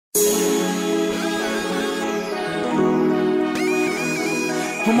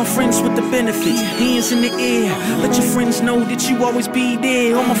All my friends with the benefits, hands in the air. Let your friends know that you always be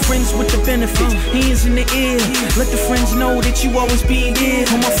there. All my friends with the benefits, hands in the air. Let the friends know that you always be there.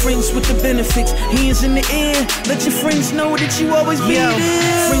 All my friends with the benefits, hands in the air. Let your friends know that you always be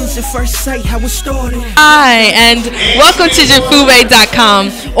there. Friends at first sight, how it started. Hi, and welcome to Jufwbe.com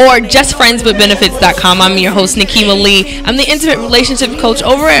or JustFriendsWithBenefits.com. I'm your host, Nikema Lee. I'm the intimate relationship coach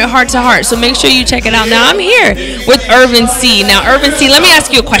over at Heart to Heart, so make sure you check it out. Now, I'm here with Irvin C. Now, Irvin C., let me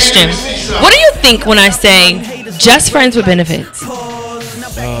ask you a question. What do you think when I say just friends with benefits?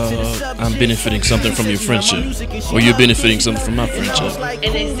 I'm benefiting something from your friendship, or you're benefiting something from my friendship.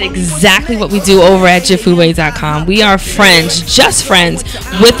 And it's exactly what we do over at Jufwbe.com. We are friends, just friends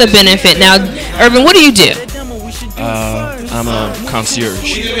with a benefit. Now, Irvin, what do you do? I'm a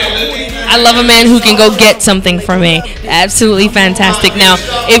concierge. I love a man who can go get something for me. Absolutely fantastic. Now,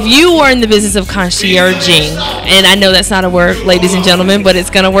 if you were in the business of concierging, and I know that's not a word, ladies and gentlemen, but it's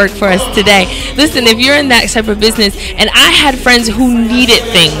going to work for us today. Listen, if you're in that type of business, and I had friends who needed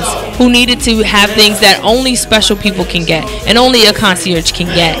things, who needed to have things that only special people can get, and only a concierge can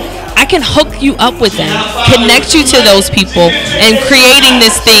get, I can hook you up with them, connect you to those people, and creating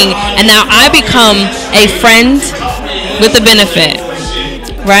this thing, and now I become a friend with a benefit,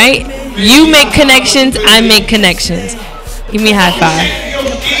 right? You make connections, I make connections. Give me a high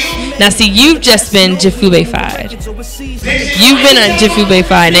five. Now see, you've just been Jufwbe-fied. You've been a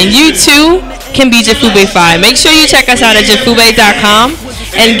Jufwbe-fied, and you too can be Jufwbe-fied. Make sure you check us out at Jufwbe.com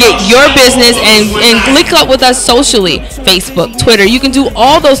and get your business and link up with us socially. Facebook, Twitter. You can do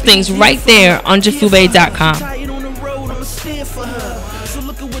all those things right there on Jufwbe.com.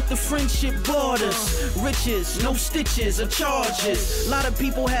 The friendship borders, riches, no stitches or charges. A lot of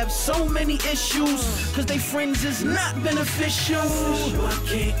people have so many issues cause they friends is not beneficial. Why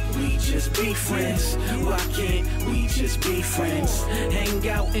can't we just be friends? Why can't we just be friends? Hang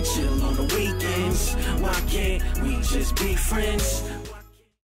out and chill on the weekends. Why can't we just be friends?